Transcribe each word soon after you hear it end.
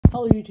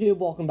Hello YouTube,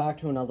 welcome back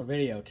to another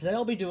video. Today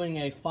I'll be doing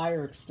a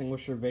fire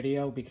extinguisher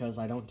video because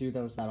I don't do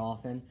those that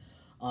often.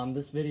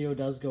 This video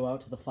does go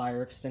out to the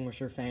fire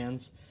extinguisher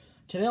fans.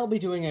 Today I'll be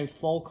doing a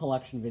full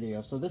collection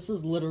video. So this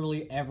is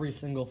literally every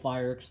single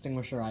fire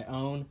extinguisher I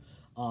own.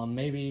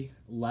 Maybe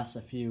less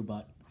a few,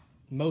 but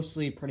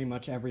mostly pretty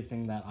much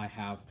everything that I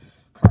have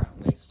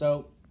currently.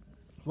 So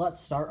let's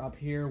start up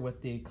here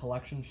with the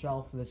collection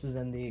shelf. This is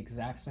in the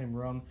exact same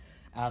room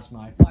as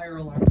my fire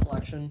alarm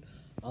collection.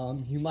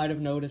 You might have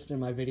noticed in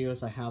my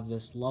videos I have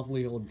this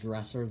lovely old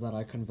dresser that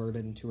I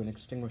converted into an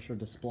extinguisher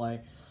display.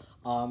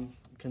 You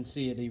can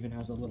see it even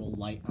has a little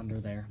light under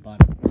there, but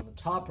on the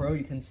top row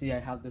you can see I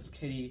have this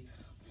kitty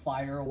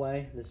fire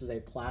away. This is a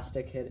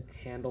plastic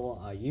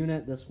handle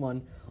unit. This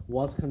one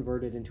was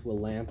converted into a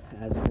lamp,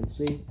 as you can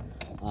see.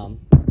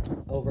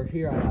 Over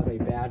here I have a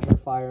Badger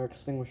fire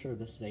extinguisher.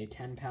 This is a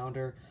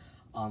 10-pounder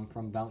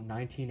from about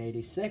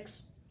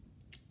 1986.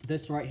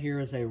 This right here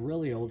is a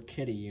really old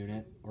kitty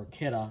unit, or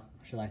Kidda,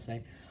 should I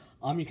say.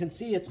 You can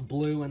see it's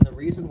blue, and the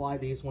reason why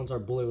these ones are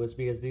blue is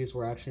because these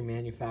were actually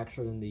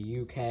manufactured in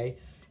the UK,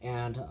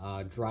 and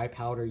dry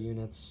powder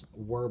units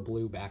were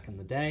blue back in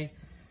the day.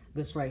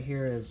 This right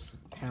here is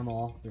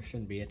Camel. There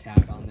shouldn't be a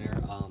tag on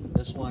there.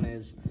 This one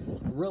is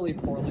really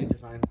poorly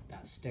designed with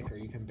that sticker.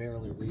 You can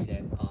barely read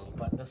it,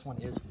 but this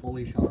one is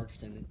fully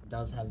charged, and it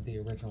does have the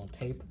original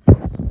tape.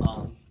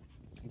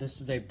 This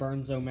is a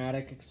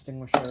Burn-O-Matic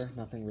extinguisher,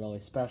 nothing really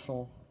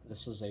special.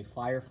 This is a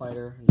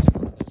Firefighter. This is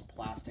one of those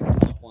plastic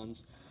top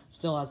ones.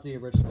 Still has the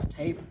original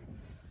tape.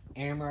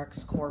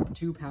 Amerex Corp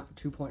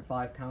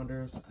 2.5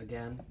 pounders.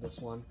 Again, this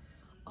one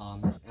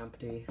is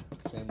empty.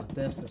 Same with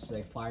this. This is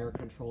a Fire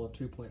Control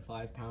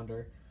 2.5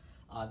 pounder.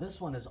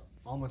 This one is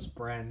almost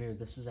brand new.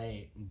 This is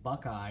a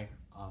Buckeye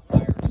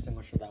fire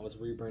extinguisher that was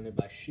rebranded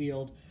by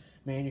Shield,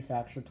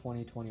 manufactured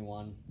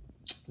 2021.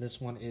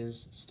 This one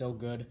is still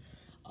good.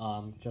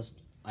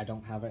 I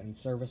don't have it in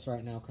service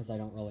right now because I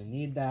don't really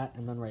need that.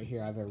 And then right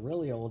here I have a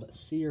really old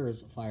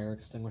Sears fire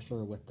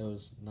extinguisher with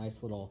those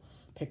nice little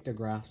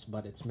pictographs,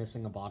 but it's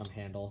missing a bottom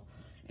handle,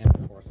 and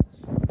of course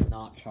it's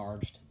not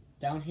charged.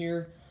 Down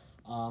here,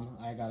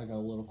 I gotta go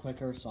a little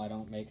quicker so I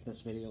don't make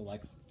this video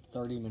like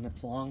 30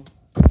 minutes long.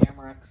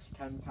 Amerex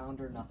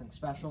 10-pounder, nothing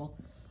special.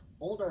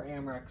 Older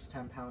Amerex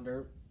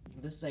 10-pounder.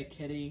 This is a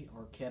Kitty,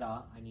 or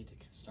Kidda. I need to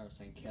start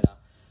saying Kidda.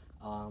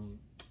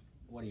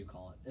 What do you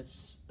call it?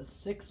 It's a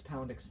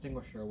 6-pound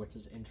extinguisher, which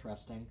is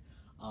interesting.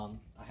 I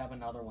have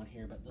another one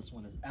here, but this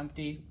one is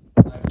empty.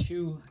 I have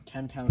two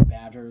 10-pound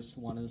Badgers.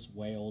 One is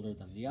way older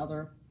than the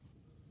other.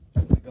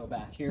 If we go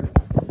back here,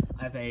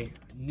 I have a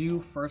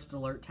new First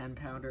Alert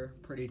 10-pounder,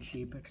 pretty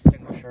cheap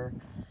extinguisher.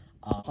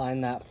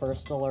 Behind that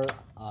First Alert,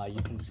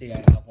 you can see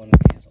I have one of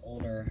these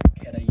older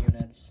Kidda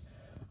units.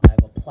 I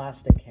have a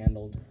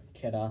plastic-handled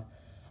Kidda.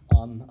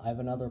 I have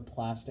another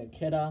plastic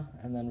Kidda,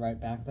 and then right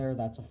back there,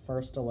 that's a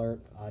First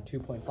Alert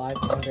 2.5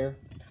 pounder.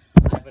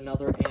 I have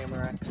another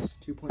Amerex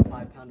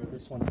 2.5 pounder.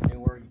 This one's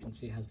newer. You can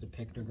see it has the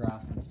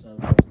pictographs instead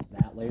of just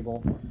that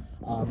label.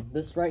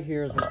 This right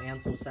here is an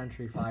Ansel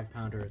Sentry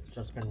 5-pounder. It's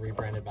just been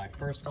rebranded by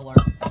First Alert.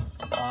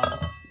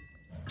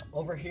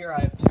 Over here,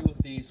 I have two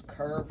of these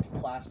curved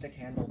plastic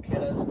handle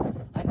Kiddas.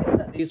 I think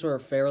that these were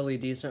fairly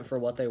decent for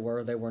what they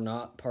were. They were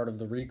not part of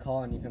the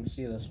recall, and you can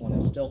see this one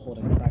is still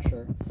holding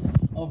pressure.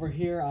 Over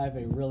here, I have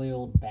a really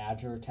old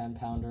Badger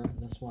 10-pounder.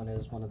 This one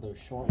is one of those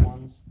short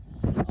ones.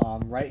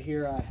 Right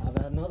here, I have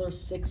another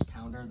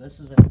 6-pounder. This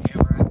is an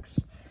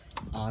Amerex.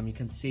 You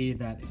can see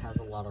that it has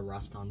a lot of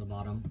rust on the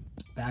bottom.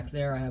 Back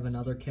there, I have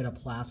another Kidda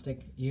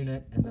plastic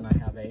unit, and then I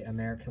have a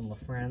American La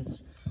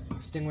France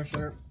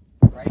extinguisher.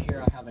 Right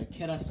here, I have a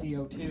Kidda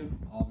CO2.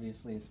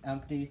 Obviously, it's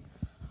empty.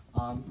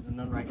 And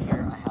then right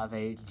here, I have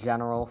a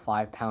General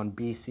 5-pound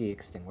BC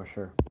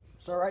extinguisher.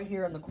 So right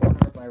here in the corner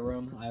of my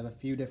room, I have a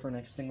few different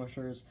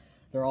extinguishers.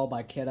 They're all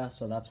by Kidda,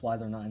 so that's why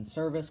they're not in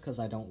service, because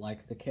I don't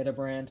like the Kidda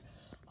brand.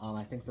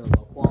 I think they're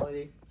low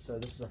quality. So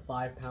this is a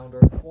 5-pounder,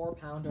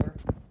 4-pounder,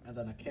 and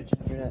then a kitchen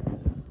unit.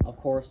 Of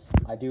course,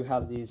 I do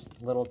have these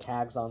little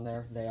tags on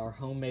there. They are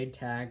homemade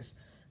tags.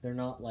 They're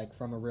not like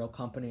from a real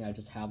company. I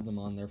just have them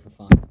on there for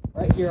fun.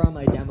 Right here on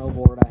my demo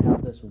board, I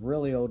have this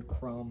really old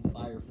chrome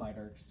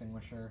firefighter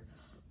extinguisher.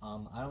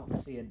 I don't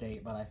see a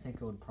date, but I think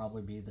it would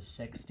probably be the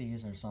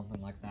 60s or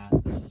something like that.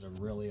 This is a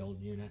really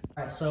old unit.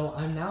 Alright, so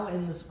I'm now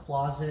in this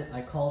closet.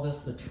 I call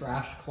this the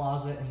trash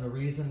closet, and the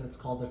reason it's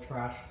called the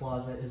trash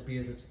closet is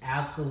because it's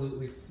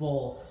absolutely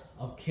full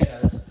of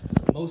Kiddas.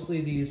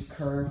 Mostly these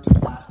curved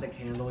plastic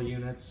handle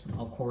units.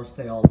 Of course,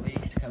 they all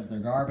leaked because they're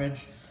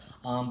garbage.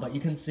 But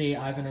you can see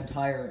I have an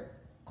entire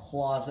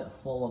closet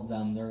full of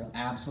them. They're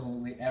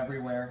absolutely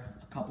everywhere.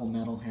 A couple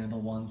metal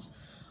handle ones.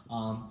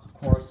 Of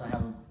course, I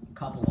have a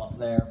couple up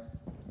there,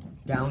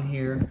 down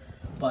here,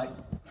 but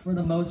for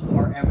the most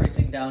part,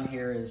 everything down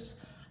here is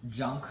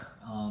junk,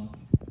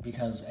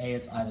 because A,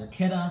 it's either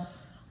Kidda.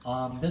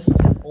 This is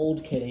an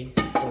old kitty,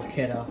 or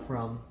Kidda,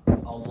 from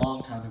a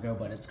long time ago,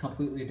 but it's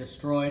completely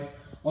destroyed.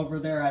 Over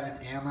there, I have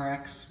an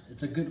Amerex.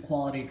 It's a good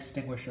quality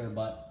extinguisher,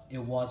 but it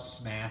was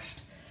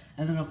smashed.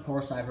 And then of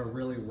course I have a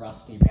really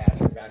rusty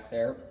Badger back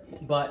there,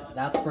 but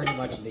that's pretty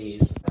much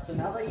these. So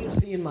now that you've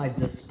seen my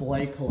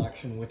display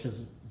collection, which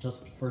is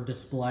just for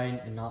display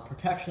and not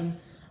protection,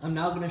 I'm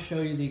now going to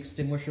show you the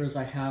extinguishers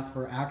I have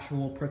for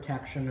actual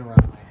protection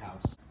around my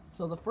house.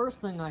 So the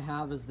first thing I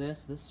have is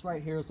this. This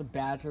right here is a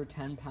Badger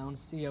 10-pound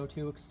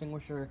CO2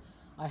 extinguisher.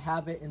 I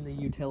have it in the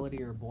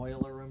utility or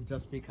boiler room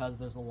just because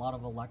there's a lot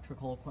of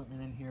electrical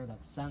equipment in here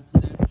that's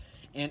sensitive.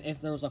 And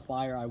if there was a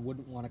fire, I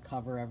wouldn't want to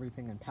cover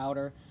everything in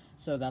powder.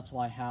 So that's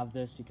why I have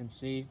this. You can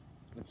see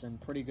it's in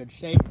pretty good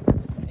shape,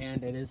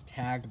 and it is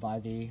tagged by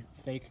the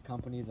fake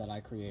company that I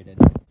created.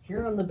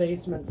 Here on the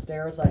basement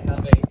stairs, I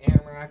have a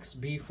Amerex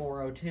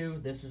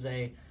B402. This is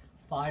a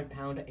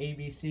 5-pound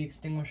ABC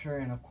extinguisher,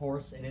 and of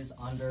course, it is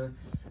under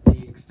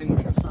the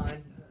extinguisher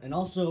sign. And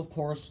also, of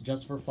course,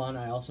 just for fun,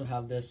 I also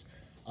have this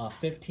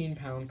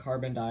 15-pound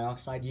carbon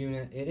dioxide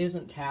unit. It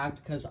isn't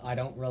tagged because I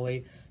don't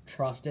really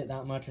trust it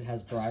that much. It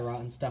has dry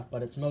rot and stuff,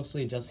 but it's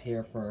mostly just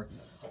here for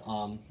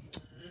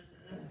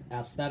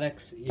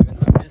aesthetics. Even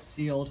though it is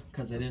sealed,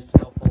 because it is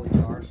still fully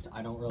charged,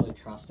 I don't really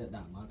trust it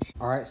that much.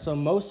 Alright, so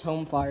most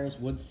home fires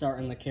would start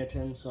in the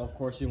kitchen, so of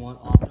course you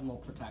want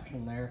optimal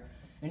protection there.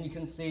 And you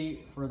can see,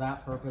 for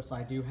that purpose,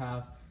 I do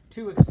have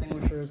 2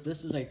 extinguishers.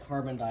 This is a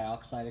carbon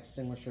dioxide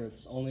extinguisher.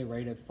 It's only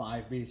rated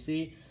 5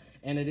 BC,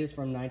 and it is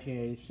from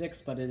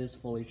 1986, but it is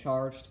fully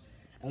charged.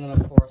 And then,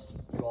 of course,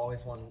 you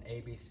always want an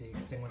ABC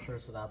extinguisher,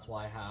 so that's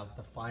why I have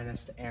the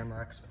finest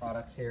Amerex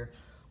products here.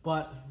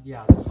 But,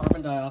 yeah, the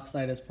carbon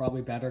dioxide is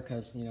probably better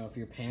because, you know, if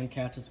your pan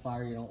catches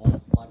fire, you don't want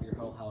to flood your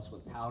whole house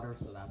with powder,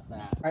 so that's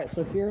that. All right,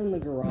 so here in the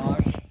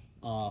garage,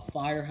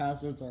 fire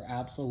hazards are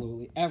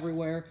absolutely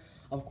everywhere.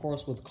 Of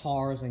course, with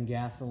cars and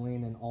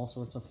gasoline and all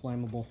sorts of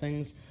flammable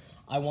things.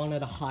 I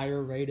wanted a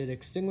higher rated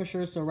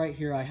extinguisher, so right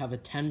here I have a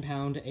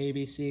 10-pound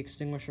ABC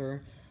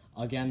extinguisher,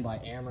 again by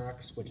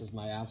Amerex, which is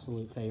my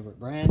absolute favorite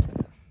brand.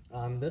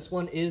 This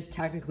one is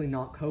technically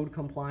not code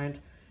compliant,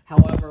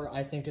 however,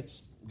 I think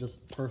it's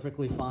just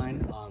perfectly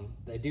fine.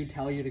 They do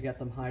tell you to get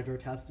them hydro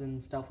tested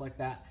and stuff like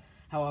that.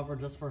 However,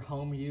 just for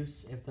home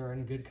use, if they're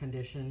in good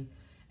condition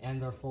and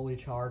they're fully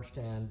charged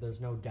and there's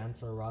no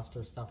dents or rust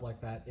or stuff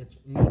like that, it's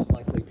most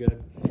likely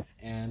good.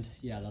 And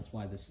yeah, that's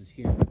why this is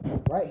here.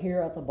 Right here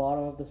at the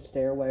bottom of the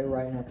stairway,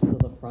 right next to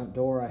the front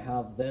door, I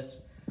have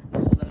this.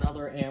 This is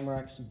another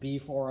Amerex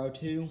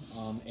B402,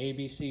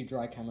 ABC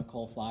dry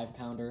chemical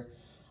 5-pounder.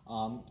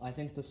 I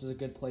think this is a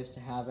good place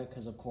to have it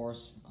because, of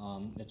course,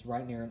 it's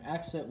right near an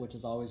exit, which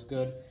is always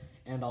good.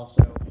 And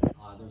also,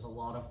 there's a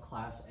lot of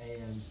Class A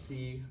and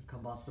C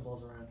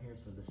combustibles around here,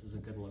 so this is a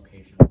good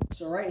location.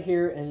 So right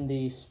here in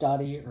the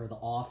study or the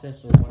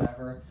office or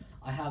whatever,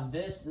 I have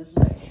this. This is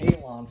a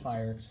Halon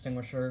fire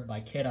extinguisher by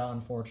Kidde,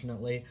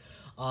 unfortunately.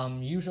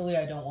 Usually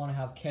I don't want to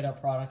have Kidde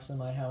products in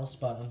my house,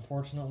 but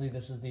unfortunately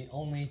this is the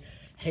only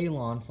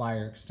Halon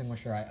fire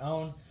extinguisher I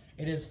own.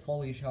 It is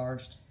fully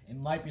charged. It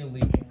might be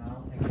leaking. I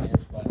don't think it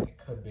is, but it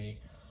could be.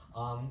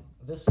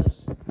 This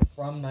is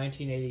from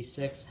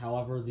 1986.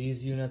 However,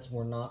 these units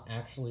were not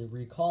actually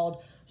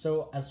recalled.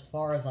 So as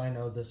far as I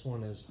know, this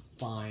one is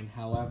fine.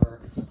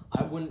 However,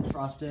 I wouldn't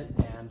trust it,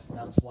 and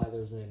that's why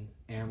there's an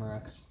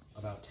Amerex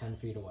about 10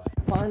 feet away.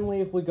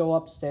 Finally, if we go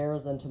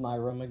upstairs into my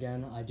room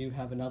again, I do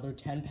have another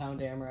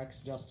 10-pound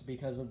Amerex just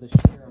because of the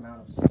sheer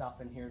amount of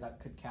stuff in here that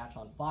could catch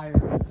on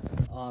fire.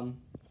 Of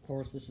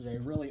course, this is a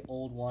really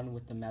old one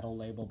with the metal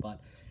label,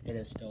 but it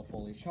is still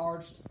fully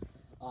charged.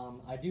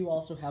 I do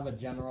also have a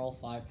general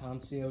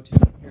 5-pound CO2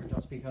 in here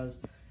just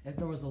because if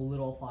there was a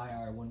little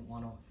fire, I wouldn't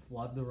want to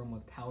flood the room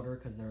with powder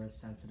because there is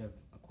sensitive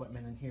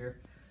equipment in here.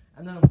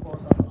 And then, of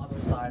course, on the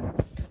other side,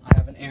 I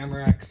have an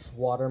Amerex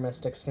water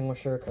mist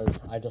extinguisher because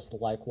I just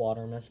like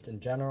water mist in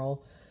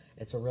general.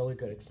 It's a really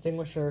good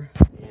extinguisher,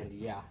 and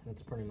yeah,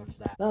 that's pretty much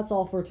that. That's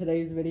all for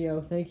today's video.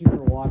 Thank you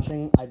for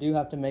watching. I do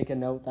have to make a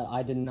note that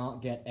I did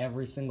not get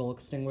every single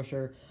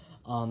extinguisher.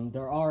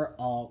 There are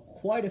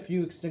quite a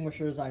few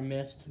extinguishers I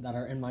missed that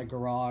are in my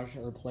garage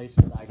or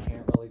places that I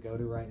can't really go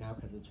to right now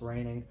because it's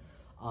raining.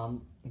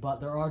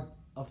 But there are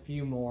a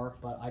few more,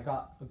 but I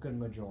got a good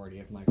majority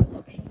of my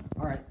collection.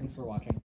 Alright, thanks for watching.